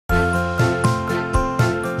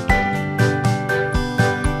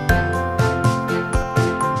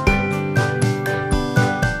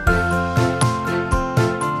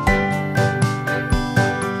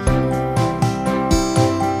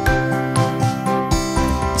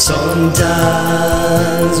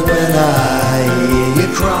Sometimes when I hear you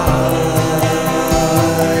crying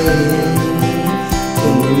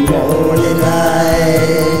in the morning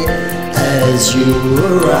light as you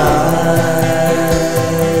arrive,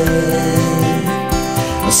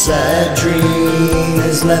 a sad dream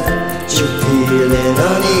has left you feeling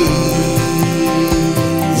uneasy.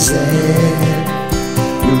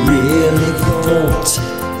 You really thought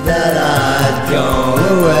that I'd gone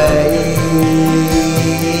away.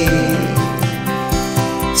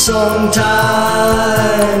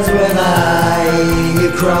 Sometimes when I hear you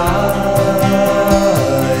crying,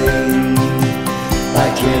 I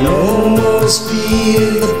can almost feel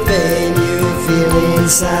the pain you feel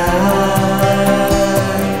inside.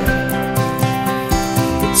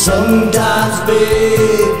 But sometimes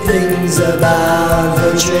big things about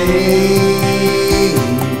her changing.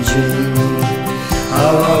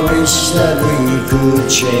 How I wish that we could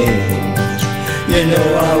change. You know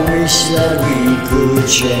I wish that we could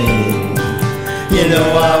change. You know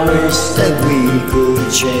I wish that we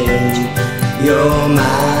could change your mind.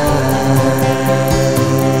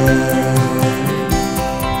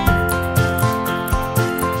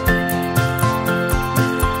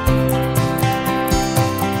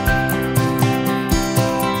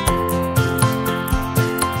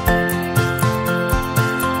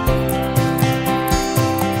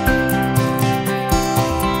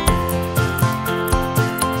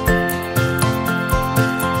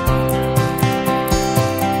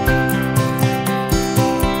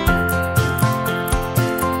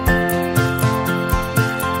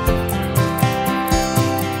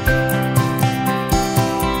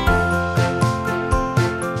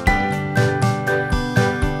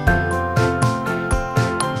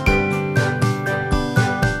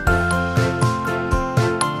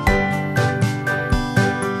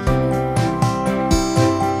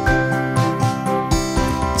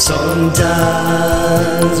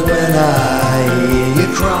 Sometimes when I hear you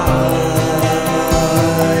crying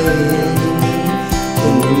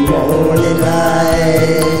in the morning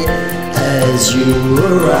light as you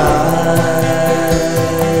arrive,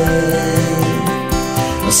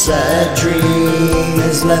 a sad dream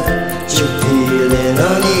has left you feeling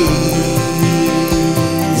uneasy.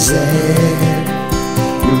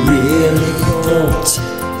 You really thought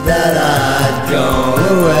that I'd gone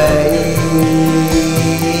away.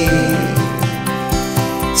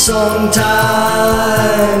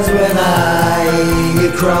 Sometimes when I hear you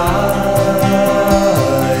crying,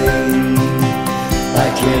 I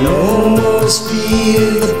can almost feel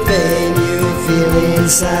the pain you feel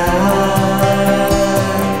inside.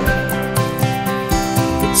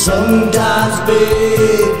 But sometimes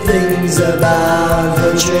big things about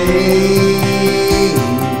her changing.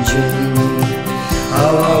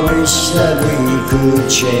 How I wish that we could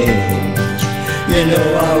change. You know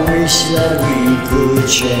I wish that we could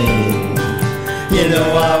change. You know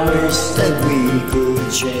I wish that we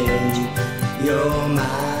could change your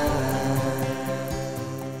mind.